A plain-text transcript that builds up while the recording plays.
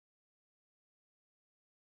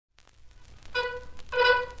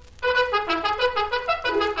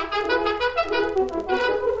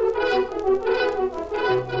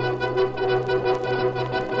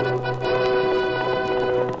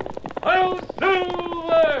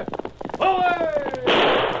Silver! Away!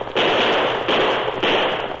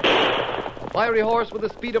 A fiery horse with the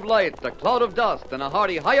speed of light, a cloud of dust, and a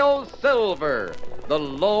hearty hi-yo, Silver, the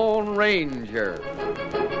Lone Ranger.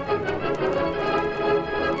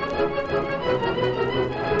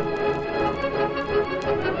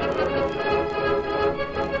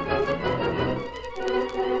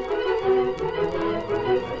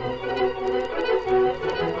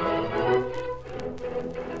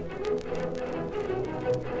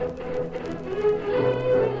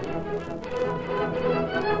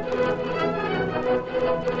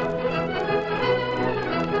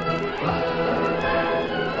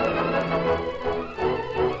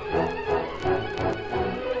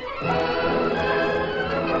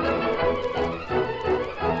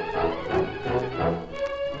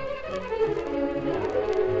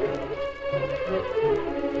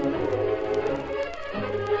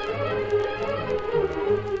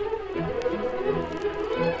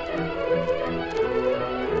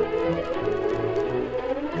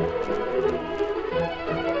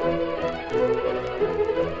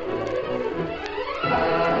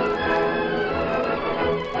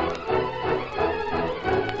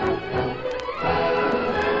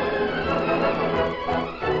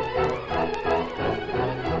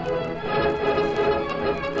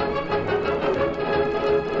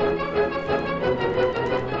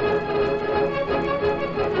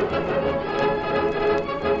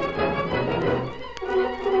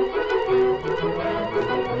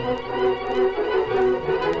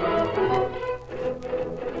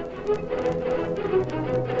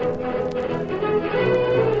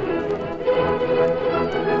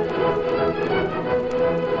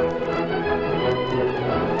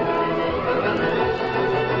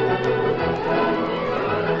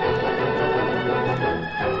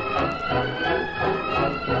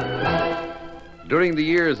 During the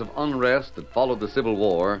years of unrest that followed the Civil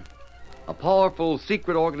War, a powerful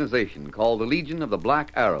secret organization called the Legion of the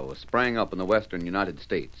Black Arrow sprang up in the western United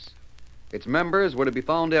States. Its members were to be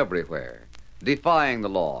found everywhere, defying the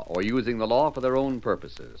law or using the law for their own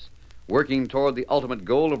purposes, working toward the ultimate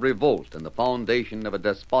goal of revolt and the foundation of a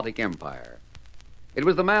despotic empire. It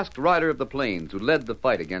was the masked rider of the plains who led the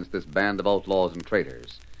fight against this band of outlaws and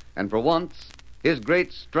traitors, and for once, his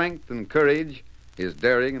great strength and courage, his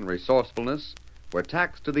daring and resourcefulness, were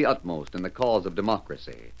taxed to the utmost in the cause of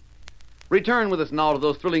democracy. Return with us now to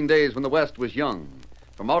those thrilling days when the West was young.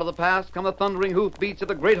 From out of the past come the thundering hoofbeats of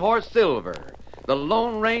the great horse Silver. The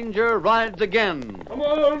Lone Ranger rides again. Come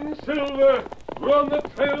on, Silver! We're on the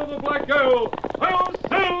trail of the Black Arrow! Hi-yo,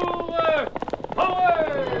 Silver!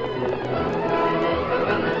 Away!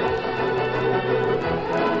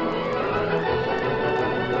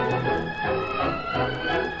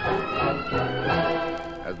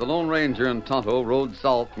 As the Lone Ranger and Tonto rode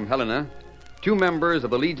south from Helena, two members of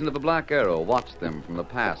the Legion of the Black Arrow watched them from the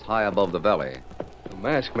pass high above the valley. The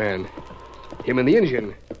masked man. Him and the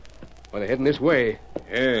Indian. Well, they're heading this way.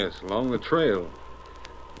 Yes, along the trail.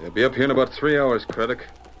 They'll be up here in about 3 hours, Craddock.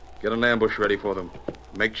 Get an ambush ready for them.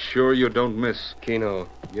 Make sure you don't miss. Keno.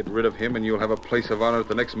 Get rid of him and you'll have a place of honor at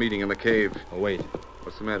the next meeting in the cave. Oh, wait.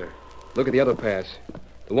 What's the matter? Look at the other pass.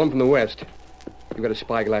 The one from the west. You got a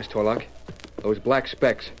spyglass, Torlock. Those black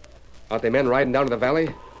specks. Aren't they men riding down to the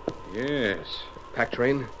valley? Yes. Pack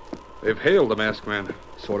train? They've hailed the masked man.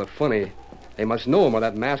 Sort of funny. They must know him or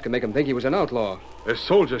that mask could make him think he was an outlaw. They're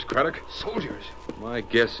soldiers, Craddock. Soldiers? My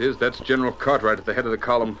guess is that's General Cartwright at the head of the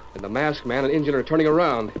column. And the masked man and Indian are turning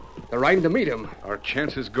around. They're riding to meet him. Our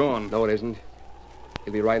chance is gone. No, it isn't.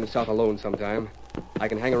 He'll be riding south alone sometime. I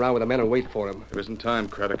can hang around with the men and wait for him. There isn't time,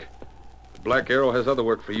 Craddock. The Black Arrow has other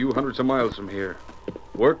work for you hundreds of miles from here.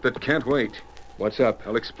 Work that can't wait. What's up?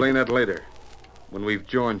 I'll explain that later, when we've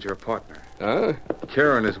joined your partner. Huh?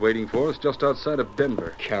 Karen is waiting for us just outside of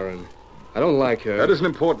Denver. Karen. I don't like her. That isn't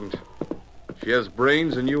important. She has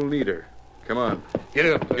brains and you'll need her. Come on. Get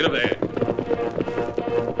up. Get up there.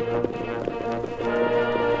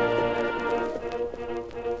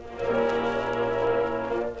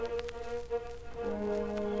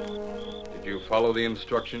 Did you follow the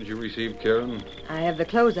instructions you received, Karen? I have the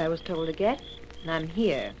clothes I was told to get, and I'm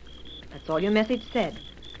here. That's all your message said.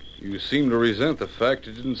 You seem to resent the fact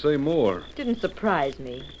it didn't say more. It didn't surprise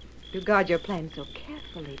me. You guard your plans so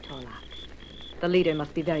carefully, Torlock. The leader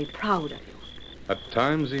must be very proud of you. At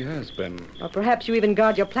times he has been. Or perhaps you even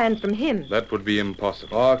guard your plans from him. That would be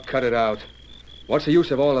impossible. Oh, cut it out. What's the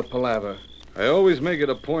use of all the palaver? I always make it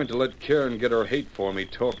a point to let Karen get her hate for me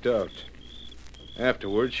talked out.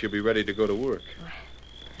 Afterwards, she'll be ready to go to work.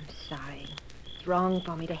 I'm sorry. It's wrong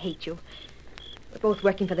for me to hate you. We're both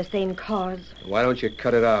working for the same cause. Why don't you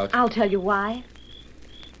cut it out? I'll tell you why.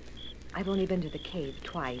 I've only been to the cave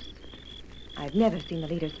twice. I've never seen the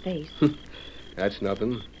leader's face. That's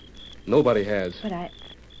nothing. Nobody has. But I'm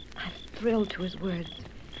thrilled to his words.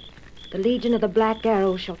 The Legion of the Black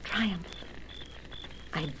Arrow shall triumph.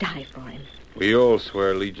 I'd die for him. We all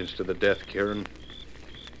swear allegiance to the death, Karen.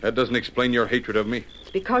 That doesn't explain your hatred of me.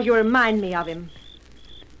 It's because you remind me of him.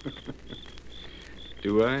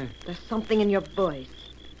 Do I? There's something in your voice.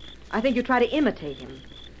 I think you try to imitate him,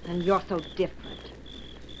 and you're so different.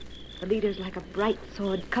 The leader's like a bright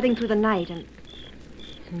sword cutting through the night, and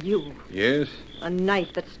you, Yes? a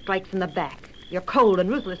knife that strikes in the back. You're cold and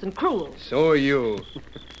ruthless and cruel. So are you.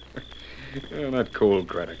 Not cold,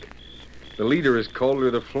 Craddock. The leader has called her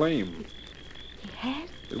the Flame. He has?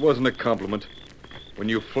 It wasn't a compliment. When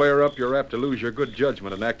you flare up, you're apt to lose your good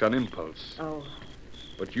judgment and act on impulse. Oh,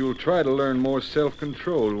 But you'll try to learn more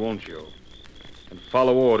self-control, won't you? And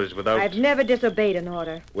follow orders I've never disobeyed an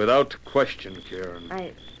order. without question, Karen.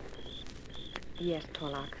 Yes,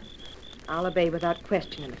 Torlock. I'll obey without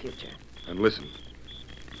question in the future. And listen,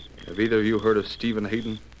 have either of you heard of Stephen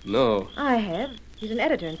Hayden? No. I have. He's an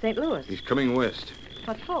editor in St. Louis. He's coming west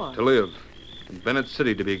What for? to live. In Bennett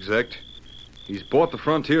City, to be exact. He's bought the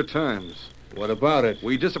Frontier Times. What about it?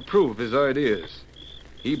 We disapprove of his ideas.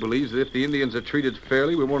 He believes that if the Indians are treated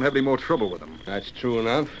fairly, we won't have any more trouble with them. That's true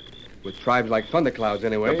enough. With tribes like Thunderclouds,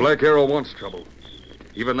 anyway. The Black Arrow wants trouble.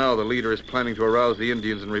 Even now, the leader is planning to arouse the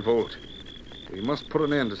Indians in revolt. We must put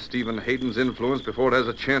an end to Stephen Hayden's influence before it has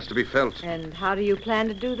a chance to be felt. And how do you plan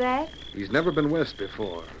to do that? He's never been west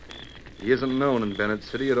before. He isn't known in Bennett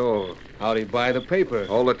City at all. How'd he buy the paper?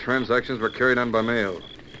 All the transactions were carried on by mail.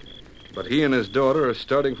 But he and his daughter are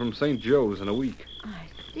starting from St. Joe's in a week. I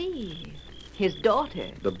see. His daughter.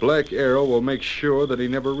 The Black Arrow will make sure that he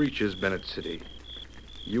never reaches Bennett City.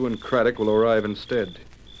 You and Craddock will arrive instead.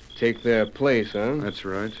 Take their place, huh? That's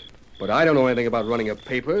right. But I don't know anything about running a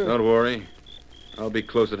paper. Don't worry. I'll be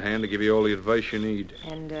close at hand to give you all the advice you need.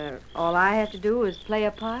 And all I have to do is play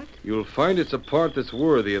a part? You'll find it's a part that's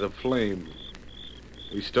worthy of the Flame.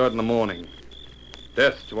 We start in the morning.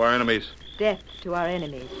 Death to our enemies. Death to our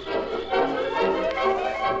enemies.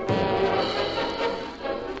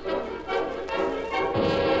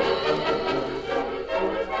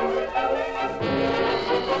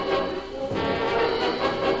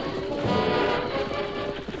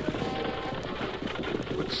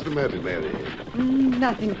 What's the matter, Mary?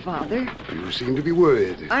 Nothing, Father. You seem to be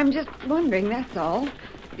worried. I'm just wondering, that's all.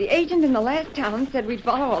 The agent in the last town said we'd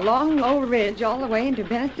follow a long, low ridge all the way into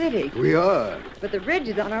Bennett City. We are. But the ridge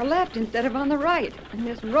is on our left instead of on the right. And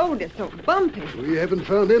this road is so bumpy. We haven't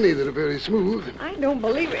found any that are very smooth. I don't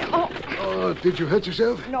believe it. Oh, Oh, did you hurt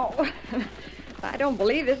yourself? no. I don't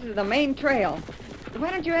believe this is the main trail. Why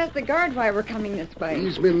don't you ask the guard why we're coming this way?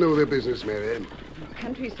 These men know their business, Mary. The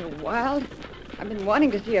country's so wild. I've been wanting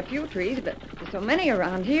to see a few trees, but there's so many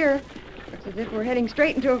around here. Looks as if we're heading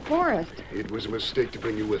straight into a forest. It was a mistake to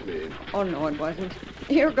bring you with me. Oh, no, it wasn't.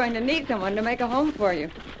 You're going to need someone to make a home for you.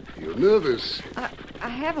 You're nervous. I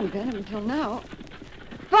haven't been until now.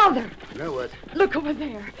 Father, Now what? look over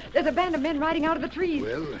there. There's a band of men riding out of the trees.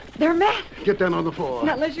 Well, They're masked. get down on the floor.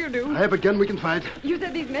 Not unless you do. I have a gun we can fight. You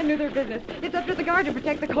said these men knew their business. It's up to the guard to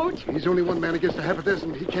protect the coach. He's only one man against a half a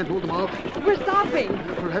dozen. He can't hold them off. We're stopping.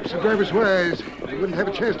 Perhaps the driver's wise. He wouldn't have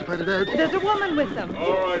a chance to fight it out. There's a woman with them.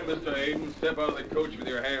 All right, Mr. Hayden. Step out of the coach with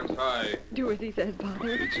your hands high. Do as he says, Father.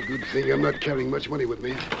 It's a good thing I'm not carrying much money with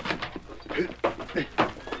me.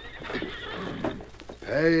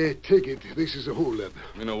 I take it this is a holdup.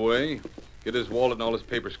 In a way. Get his wallet and all his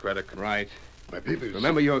papers, Craddock. Right. My papers.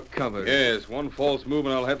 Remember your cover. Yes, one false move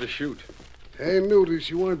and I'll have to shoot. I notice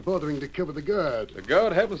you aren't bothering to cover the guard. The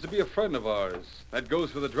guard happens to be a friend of ours. That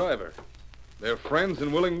goes for the driver. They're friends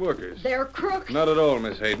and willing workers. They're crooks. Not at all,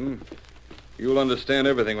 Miss Hayden. You'll understand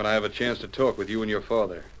everything when I have a chance to talk with you and your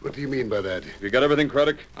father. What do you mean by that? You got everything,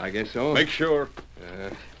 Craddock? I guess so. Make sure.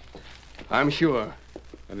 I'm sure.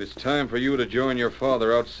 And it's time for you to join your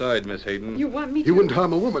father outside, Miss Hayden. You want me to? You wouldn't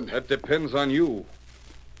harm a woman. That depends on you.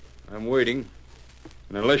 I'm waiting.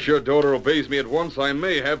 And unless your daughter obeys me at once, I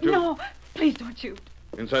may have to... No, please don't shoot.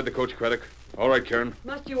 Inside the coach, Craddock. All right, Karen.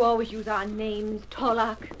 Must you always use our names,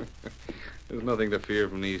 Torlock? There's nothing to fear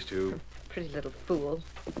from these two. Pretty little fool.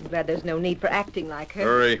 I'm glad there's no need for acting like her.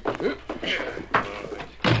 Hurry.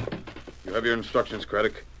 You have your instructions,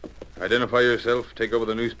 Craddock. Identify yourself, take over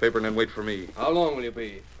the newspaper, and then wait for me. How long will you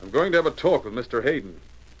be? I'm going to have a talk with Mr. Hayden.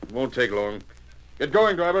 It won't take long. Get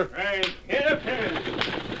going, driver. Right, get up here.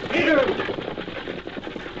 Get up.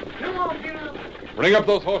 Come on, get up. Bring up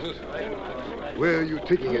those horses. Where are you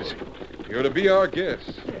taking us? You're to be our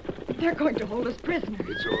guests. They're going to hold us prisoners.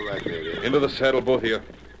 It's all right, Mary. Into the saddle, both of you.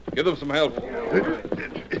 Give them some help.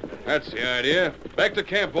 That's the idea. Back to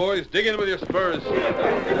camp, boys. Dig in with your spurs.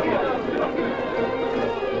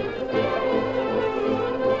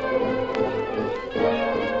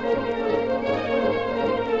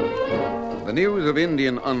 The news of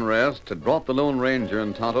Indian unrest had brought the Lone Ranger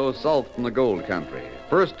and Tonto south from the gold country.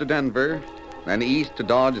 First to Denver, then east to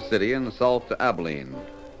Dodge City and south to Abilene.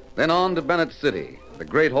 Then on to Bennett City. The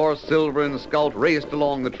great horse Silver and Scout raced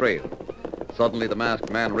along the trail. Suddenly the masked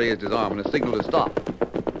man raised his arm in a signal to stop.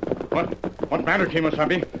 What matter,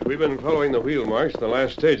 Kemosabe? We've been following the wheel marks, the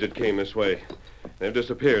last stage that came this way. They've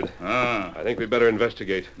disappeared. Ah, I think we'd better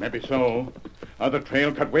investigate. maybe so. Other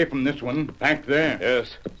trail cut away from this one, back there.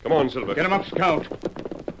 Yes. Come on, Silver. Get him up, Scout.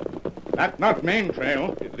 That's not main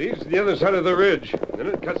trail. It leads to the other side of the ridge, and then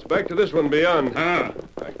it cuts back to this one beyond. Ah,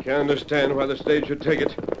 I can't understand why the stage should take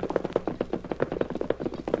it.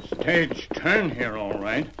 stage turn here, all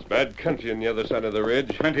right. It's bad country on the other side of the ridge.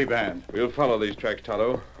 Plenty bad. We'll follow these tracks,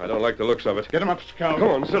 Tonto. I don't like the looks of it. Get him up, Scout. Come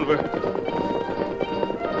on, Silver.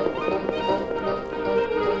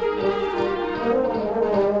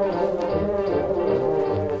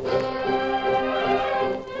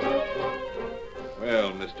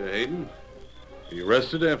 Well, Mr. Hayden, are you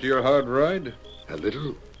rested after your hard ride? A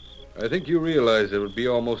little? I think you realize it would be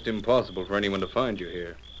almost impossible for anyone to find you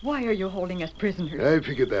here. Why are you holding us prisoners? I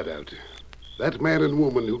figured that out. That man and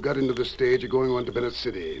woman who got into the stage are going on to Bennett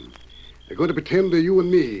City. They're going to pretend they're you and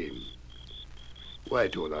me. Why,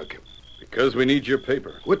 Torlock? Because we need your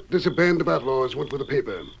paper. What does a band of outlaws want with a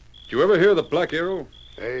paper? Did you ever hear of the Black Arrow?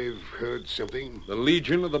 I've heard something. The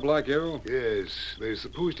Legion of the Black Arrow? Yes, there's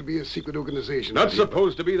supposed to be a secret organization. Not out here.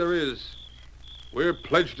 supposed to be, there is. We're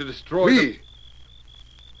pledged to destroy We?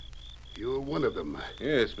 You're one of them.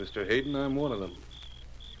 Yes, Mr. Hayden, I'm one of them.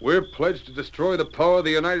 We're pledged to destroy the power of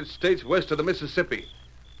the United States west of the Mississippi.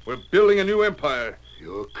 We're building a new empire.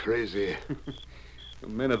 You're crazy.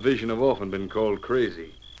 Men of vision have often been called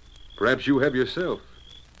crazy. Perhaps you have yourself.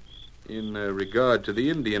 In regard to the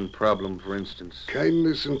Indian problem, for instance.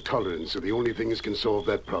 Kindness and tolerance are the only things can solve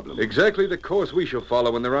that problem. Exactly the course we shall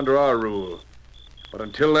follow when they're under our rule. But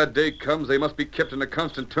until that day comes, they must be kept in a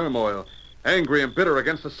constant turmoil. Angry and bitter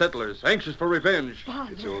against the settlers. Anxious for revenge.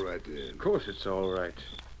 Father. It's all right, Of course it's all right.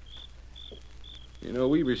 You know,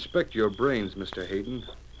 we respect your brains, Mr. Hayden.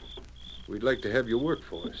 We'd like to have you work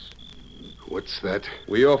for us. What's that?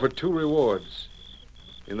 We offer 2 rewards.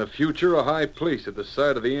 In the future, a high place at the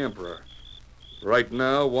side of the Emperor. Right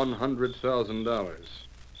now, $100,000.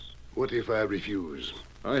 What if I refuse?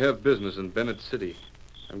 I have business in Bennett City.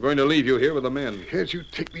 I'm going to leave you here with the men. Can't you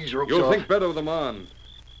take these ropes You'll off? think better of them on.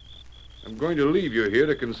 I'm going to leave you here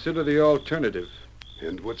to consider the alternative.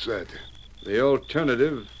 And what's that? The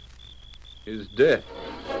alternative is death.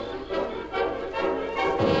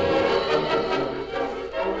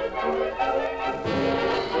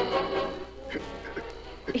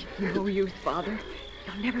 It's no use, Father.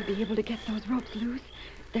 You'll never be able to get those ropes loose.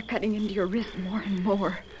 They're cutting into your wrist more and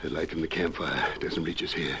more. The light from the campfire doesn't reach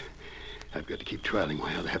us here. I've got to keep trialing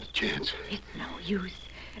while I have the chance. It's no use.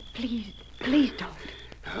 Please, please don't.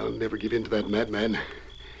 I'll never give in to that madman.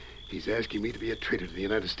 He's asking me to be a traitor to the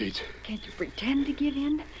United States. Can't you pretend to give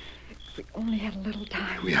in? If we only had a little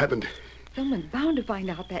time. We haven't. Someone's bound to find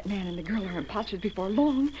out that man and the girl are imposters before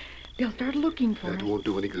long. They'll start looking for That us. won't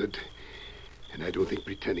do any good. And I don't think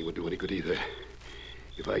pretending would do any good either.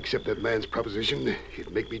 If I accept that man's proposition,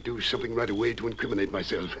 he'd make me do something right away to incriminate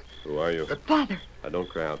myself. Who are you? Father, Don't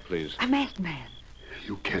cry out, please. a masked man.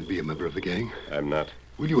 You can't be a member of the gang. I'm not.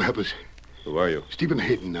 Will you help us? Who are you? Stephen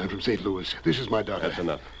Hayden. I'm from St. Louis. This is my daughter. That's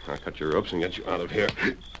enough. I'll cut your ropes and get you out of here.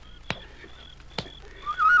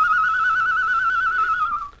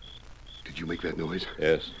 Did you make that noise?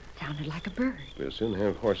 Yes. Sounded like a bird. We'll soon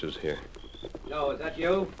have horses here. Yo, is that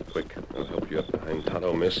you? Quick. I'll help you up behind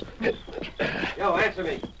Tonto, miss. Yo, answer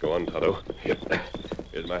me. Go on, Tonto. Here.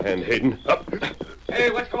 Here's my hand, Hayden. Up. Hey,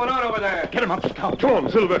 what's going on over there? Get him up, Scout. Come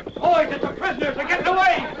on, Silver. Boys, it's the prisoners. They're getting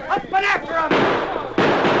away. Up and after them.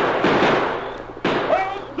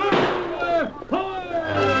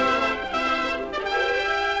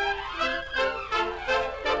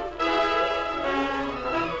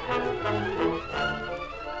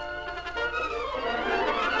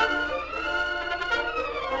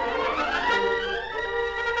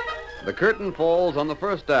 The curtain falls on the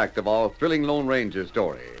first act of our thrilling Lone Ranger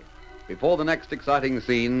story. Before the next exciting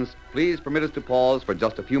scenes, please permit us to pause for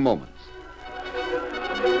just a few moments.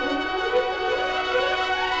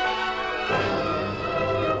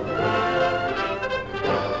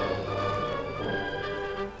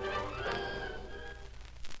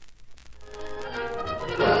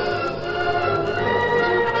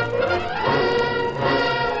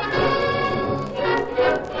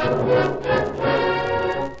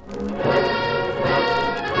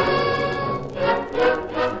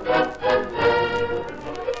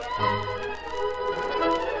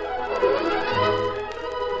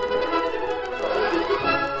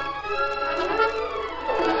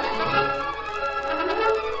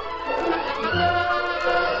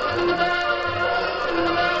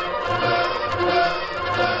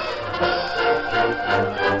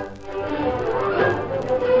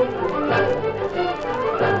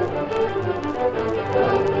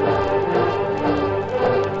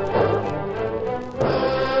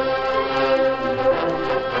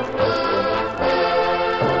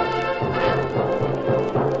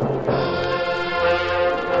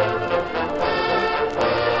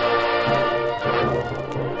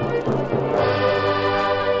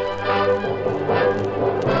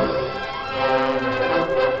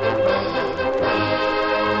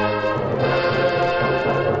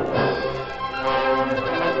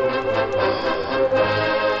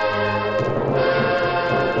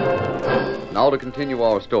 Now to continue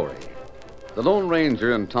our story. The Lone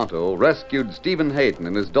Ranger and Tonto rescued Stephen Hayden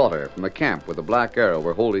and his daughter from the camp where the Black Arrow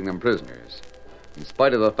were holding them prisoners. In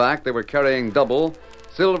spite of the fact they were carrying double,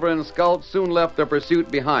 Silver and Scout soon left their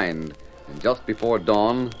pursuit behind, and just before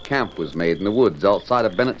dawn, camp was made in the woods outside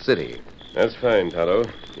of Bennett City. That's fine, Tonto.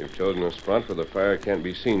 You've chosen a spot where the fire can't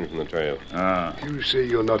be seen from the trail. You say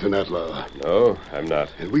you're not an outlaw. No, I'm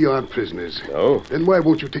not. And we aren't prisoners. No. Then why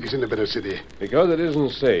won't you take us into Bennett City? Because it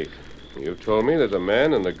isn't safe. You've told me there's a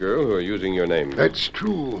man and a girl who are using your name. That's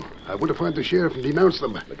true. I want to find the sheriff and denounce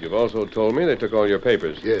them. But you've also told me they took all your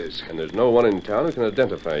papers. Yes. And there's no one in town who can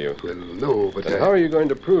identify you. Well, no, but Then how are you going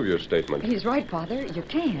to prove your statement? He's right, Father. You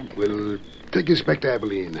can't. Well, take us back to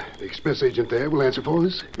Abilene. The express agent there will answer for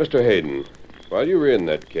us. Mr. Hayden, while you were in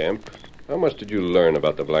that camp, how much did you learn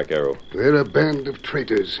about the Black Arrow? They're a band of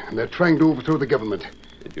traitors, and they're trying to overthrow the government.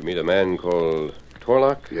 Did you meet a man called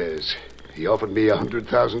Torlock? Yes. He offered me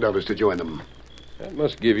 $100,000 to join them. That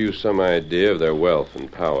must give you some idea of their wealth and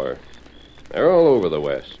power. They're all over the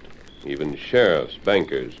West. Even sheriffs,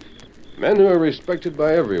 bankers, men who are respected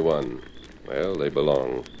by everyone. Well, they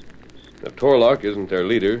belong. If Torlock isn't their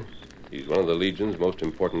leader, he's one of the Legion's most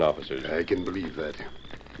important officers. I can believe that.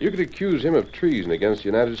 You could accuse him of treason against the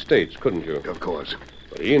United States, couldn't you? Of course.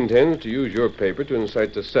 But he intends to use your paper to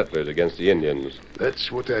incite the settlers against the Indians.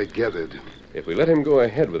 That's what I gathered. If we let him go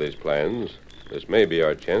ahead with his plans, this may be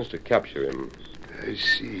our chance to capture him. I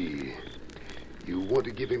see. You want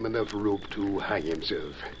to give him enough rope to hang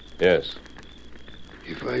himself. Yes.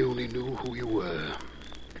 If I only knew who you were.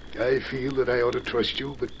 I feel that I ought to trust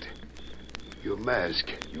you, but your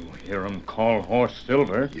mask. You hear him call horse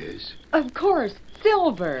Silver? Yes. Of course.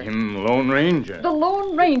 Silver. Him Lone Ranger. The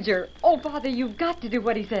Lone Ranger. Oh, Father, you've got to do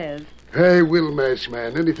what he says. I will, masked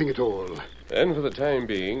man. Anything at all. Then, for the time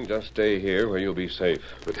being, just stay here where you'll be safe.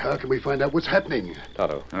 But how can we find out what's happening?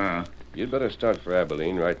 Tonto, you'd better start for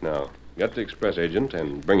Abilene right now. Get the express agent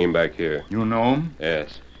and bring him back here. You know him?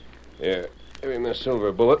 Yes. Here, give him this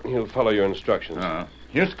silver bullet and he'll follow your instructions.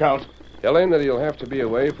 Here, Scout. Tell him that he'll have to be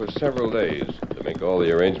away for several days to make all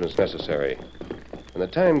the arrangements necessary. When the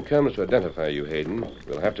time comes to identify you, Hayden,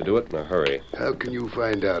 we'll have to do it in a hurry. How can you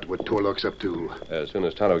find out what Torlock's up to? As soon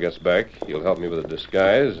as Tonto gets back, he'll help me with a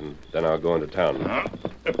disguise, and then I'll go into town.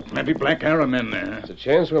 Maybe Black Arrow men there. It's a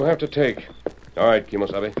chance we'll have to take. All right,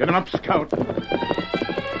 Kimosabe. Give him up, Scout.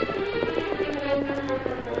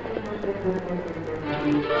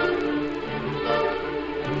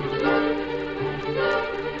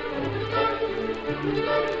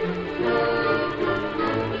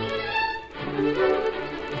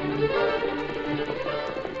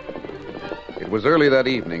 It was early that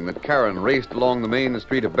evening that Karen raced along the main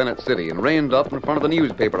street of Bennett City and reined up in front of the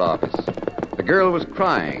newspaper office. The girl was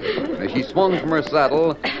crying. As she swung from her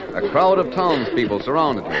saddle, a crowd of townspeople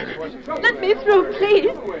surrounded her. Let me through,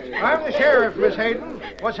 please. I'm the sheriff, Miss Hayden.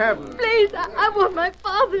 What's happened? Please, I want my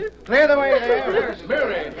father. Clear the way there.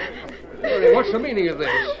 Mary! Mary, what's the meaning of this?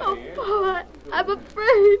 Oh, Paul, I'm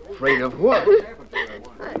afraid. Afraid of what?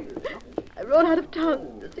 I rode out of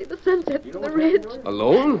town to see the sunset from the ridge.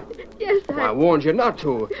 Alone? Yes, I warned you not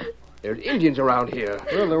to. There's Indians around here.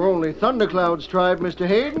 Well, they're only Thundercloud's tribe, Mr.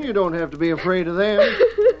 Hayden. You don't have to be afraid of them.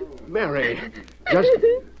 Mary,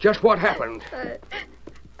 just what happened?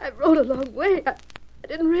 I rode a long way. I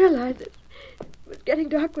didn't realize it. It was getting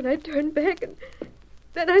dark when I turned back, and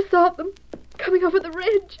then I saw them coming over the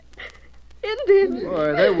ridge. Indians.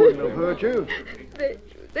 Why, they wouldn't have hurt you.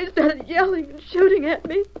 They started yelling and shooting at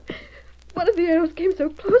me. One of the arrows came so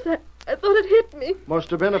close, I thought it hit me. Must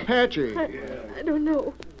have been Apache. I don't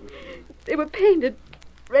know. They were painted,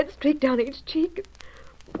 red streak down each cheek,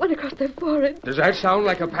 one across their forehead. Does that sound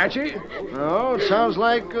like Apache? No, it sounds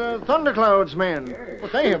like Thundercloud's men.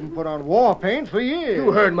 But they haven't put on war paint for years.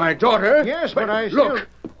 You heard my daughter. Yes, but I still... Look,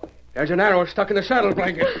 there's an arrow stuck in the saddle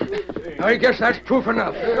blanket. I guess that's proof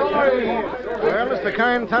enough. Well, it's the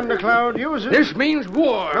kind Thundercloud uses. This means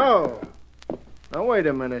war. Oh. Now, wait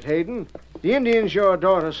a minute, Hayden. The Indians your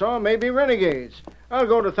daughter saw may be renegades. I'll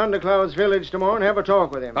go to Thundercloud's village tomorrow and have a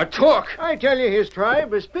talk with him. A talk? I tell you, his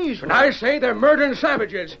tribe is peaceful. And I say they're murdering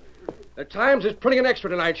savages. The Times is printing an extra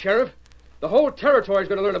tonight, Sheriff. The whole territory's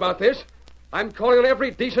going to learn about this. I'm calling on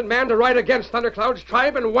every decent man to ride against Thundercloud's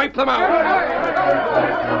tribe and wipe them out.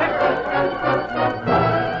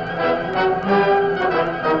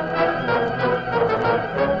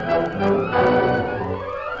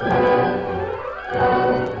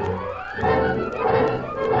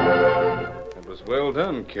 Well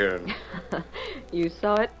done, Karen. You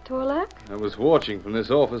saw it, Torlock? I was watching from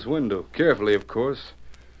this office window. Carefully, of course.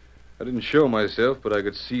 I didn't show myself, but I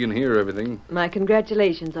could see and hear everything. My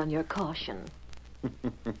congratulations on your caution.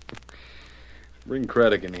 Bring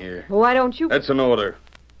Craddock in here. Well, why don't you... That's an order.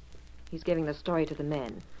 He's giving the story to the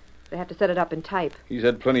men. They have to set it up in type. He's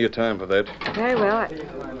had plenty of time for that. Very well.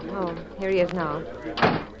 Oh, here he is now.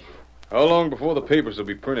 How long before the papers will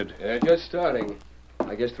be printed? Just starting.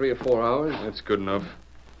 I guess 3 or 4 hours. That's good enough.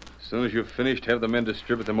 As soon as you've finished, have the men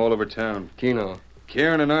distribute them all over town. Keno.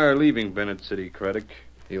 Karen and I are leaving Bennett City, Craddock.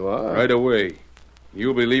 You are? Right away.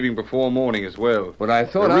 You'll be leaving before morning as well. But I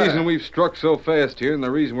thought The reason we've struck so fast here and the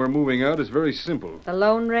reason we're moving out is very simple. The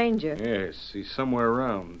Lone Ranger. Yes, he's somewhere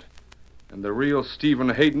around. And the real Stephen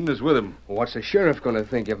Hayden is with him. What's the sheriff going to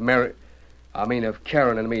think if if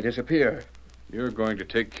Karen and me disappear? You're going to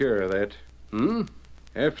take care of that. Hmm?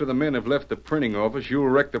 After the men have left the printing office, you'll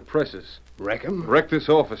wreck the presses. Wreck 'em? Wreck this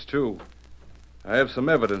office, too. I have some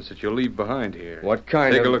evidence that you'll leave behind here. What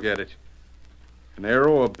kind Take of... a look at it. An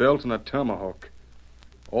arrow, a belt, and a tomahawk.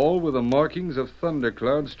 All with the markings of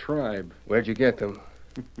Thundercloud's tribe. Where'd you get them?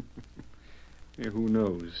 Who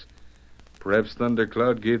knows? Perhaps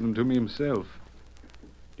Thundercloud gave them to me himself.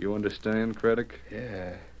 Do you understand, Craddock?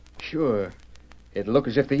 Yeah, sure. It'd look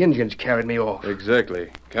as if the Indians carried me off. Exactly.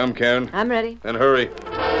 Come, Karen. I'm ready. Then hurry.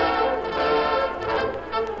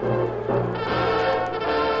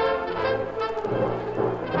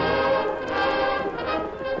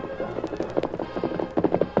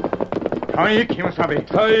 Hi, Kimasabi.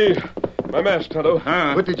 Hi. My mask, Tonto.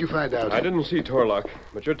 What did you find out? I didn't see Torlock,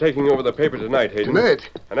 but you're taking over the paper tonight, Hayden. Tonight?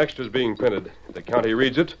 An extra's being printed. If the county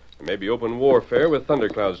reads it, there may be open warfare with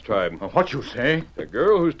Thundercloud's tribe. What you say? The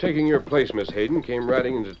girl who's taking your place, Miss Hayden, came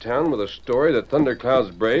riding into town with a story that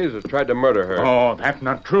Thundercloud's braves have tried to murder her. Oh, that's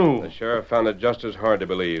not true. The sheriff found it just as hard to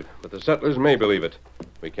believe, but the settlers may believe it.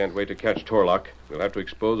 We can't wait to catch Torlock. We'll have to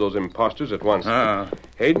expose those imposters at once.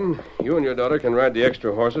 Hayden, you and your daughter can ride the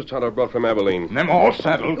extra horses Tonto brought from Abilene. Them all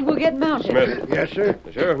saddled. We'll get mounted. Smith. Yes, sir.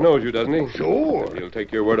 The sheriff knows you, doesn't he? Sure. He'll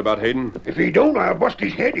take your word about Hayden. If he don't, I'll bust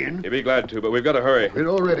his head in. He'll be glad to, but we've got to hurry. We're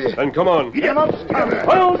all ready. Then come on. Get him up, Stephen.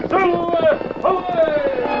 Hail Silver! Away!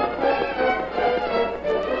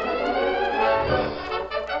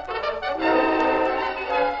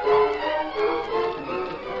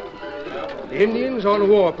 The Indians on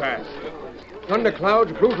warpath.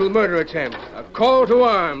 Thundercloud's brutal murder attempt. A call to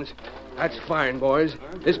arms. That's fine, boys.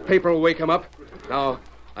 This paper will wake 'em up. Now,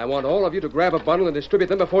 I want all of you to grab a bundle and distribute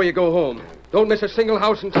them before you go home. Don't miss a single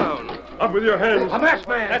house in town. Up with your hands. A masked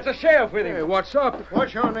man. That's the sheriff with him. Hey, what's up?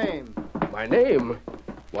 What's your name? My name?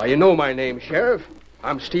 Why, you know my name, Sheriff.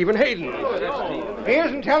 I'm Stephen Hayden. He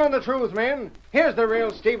isn't telling the truth, men. Here's the real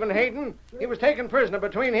Stephen Hayden. He was taken prisoner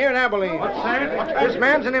between here and Abilene. What's that? This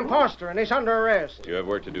man's an imposter, and he's under arrest. You have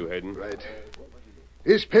work to do, Hayden. Right.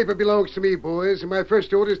 This paper belongs to me, boys, and my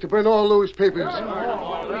first order is to burn all those papers.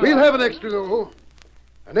 We'll have an extra, though.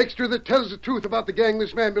 An extra that tells the truth about the gang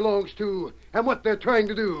this man belongs to and what they're trying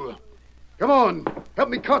to do. Come on. Help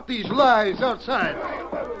me cut these lies outside.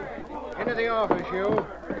 Into the office, you.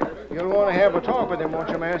 You'll want to have a talk with him, won't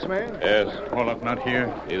you, masked man? Yes. Pollock not here.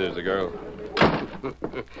 Neither's the girl.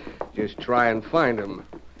 Just try and find him.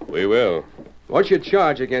 We will. What's your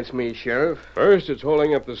charge against me, Sheriff? First, it's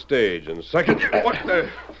holding up the stage, and second... What the...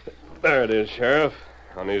 There it is, Sheriff.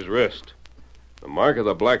 On his wrist. The mark of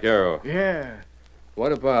the black arrow. Yeah.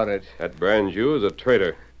 What about it? That brands you as a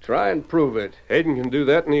traitor. Try and prove it. Hayden can do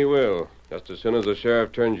that, and he will. Just as soon as the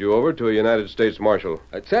sheriff turns you over to a United States Marshal.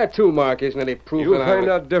 A tattoo mark isn't any proof You'll that find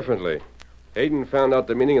I'm... out differently. Hayden found out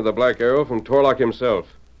the meaning of the black arrow from Torlock himself.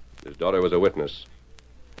 His daughter was a witness.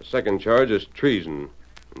 The second charge is treason,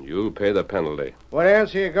 and you'll pay the penalty. What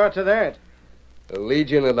answer you got to that? The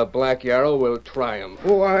Legion of the Black Arrow will triumph.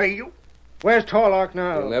 Who are you? Where's Torlock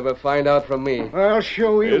now? You'll never find out from me. I'll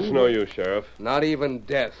show you. It's no use, Sheriff. Not even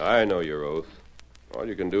death. I know your oath. All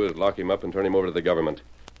you can do is lock him up and turn him over to the government.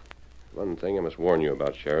 One thing I must warn you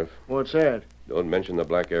about, Sheriff. What's that? Don't mention the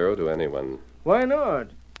black arrow to anyone. Why not?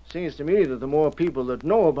 Seems to me that the more people that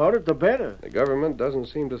know about it, the better. The government doesn't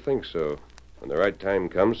seem to think so. When the right time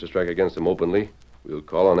comes to strike against them openly, we'll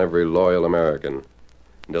call on every loyal American.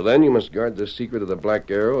 Until then, you must guard the secret of the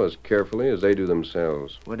black arrow as carefully as they do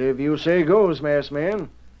themselves. Whatever you say goes, masked man.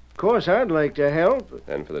 Of course, I'd like to help.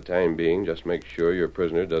 And for the time being, just make sure your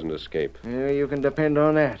prisoner doesn't escape. Yeah, you can depend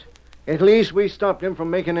on that. At least we stopped him from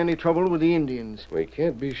making any trouble with the Indians. We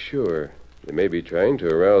can't be sure. They may be trying to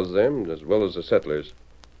arouse them as well as the settlers.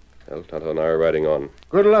 Well, Tonto and I are riding on.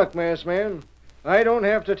 Good luck, masked man. I don't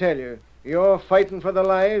have to tell you. You're fighting for the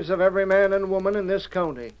lives of every man and woman in this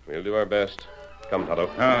county. We'll do our best. Come, Tonto.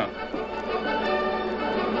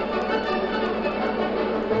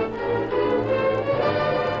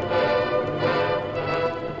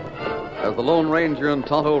 As the Lone Ranger and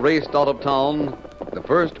Tonto raced out of town, the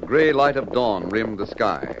first gray light of dawn rimmed the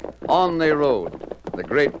sky. On they rode. The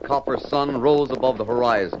great copper sun rose above the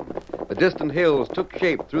horizon. The distant hills took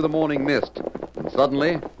shape through the morning mist. And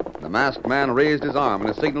suddenly, the masked man raised his arm in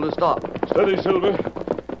a signal to stop. Steady, Silver.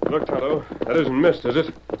 Look, Tonto, that isn't mist, is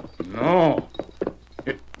it? No.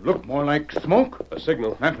 It looked more like smoke. A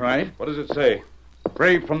signal. That's right. What does it say?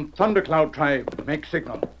 Brave from Thundercloud tribe make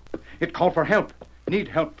signal. It called for help. Need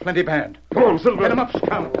help plenty bad. Come on, Silver. Get him up,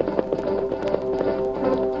 Scout.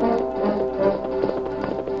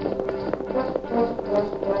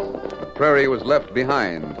 The prairie was left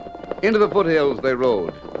behind. Into the foothills they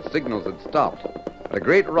rode. The signals had stopped. A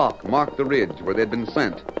great rock marked the ridge where they'd been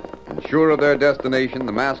sent. And sure of their destination,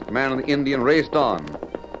 the masked man and the Indian raced on.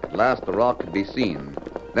 At last the rock could be seen.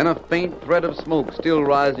 Then a faint thread of smoke still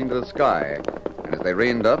rising to the sky. And as they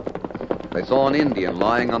reined up, they saw an Indian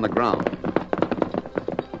lying on the ground.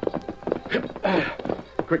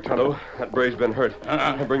 Quick, Tonto. That brave's been hurt.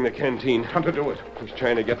 I'll bring the canteen. Time to do it. He's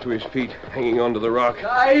trying to get to his feet, hanging onto the rock.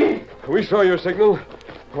 Aye. We saw your signal.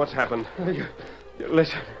 What's happened? You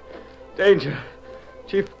listen. Danger.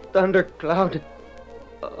 Chief Thundercloud.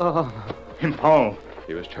 Oh. Him, Paul.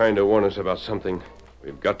 He was trying to warn us about something.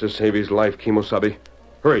 We've got to save his life, Kimosabe.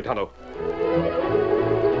 Hurry, Tonto.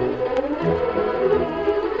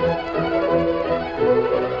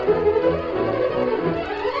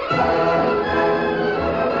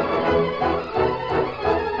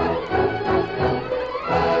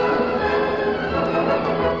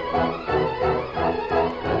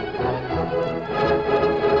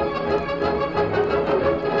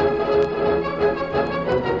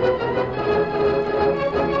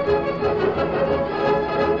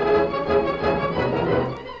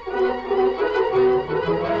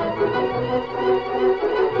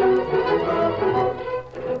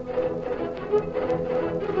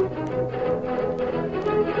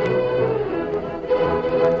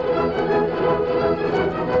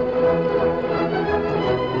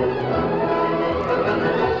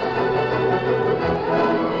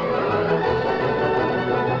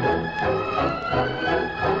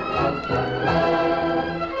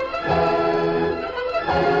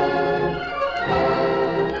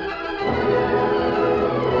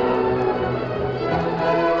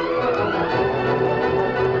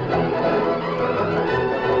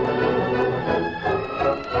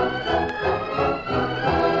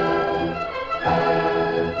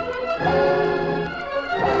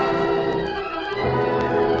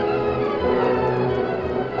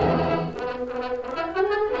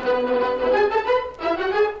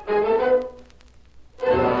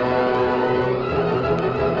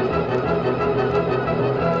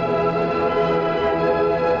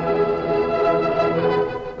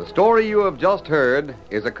 The story you have just heard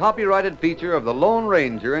is a copyrighted feature of the Lone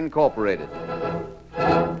Ranger Incorporated.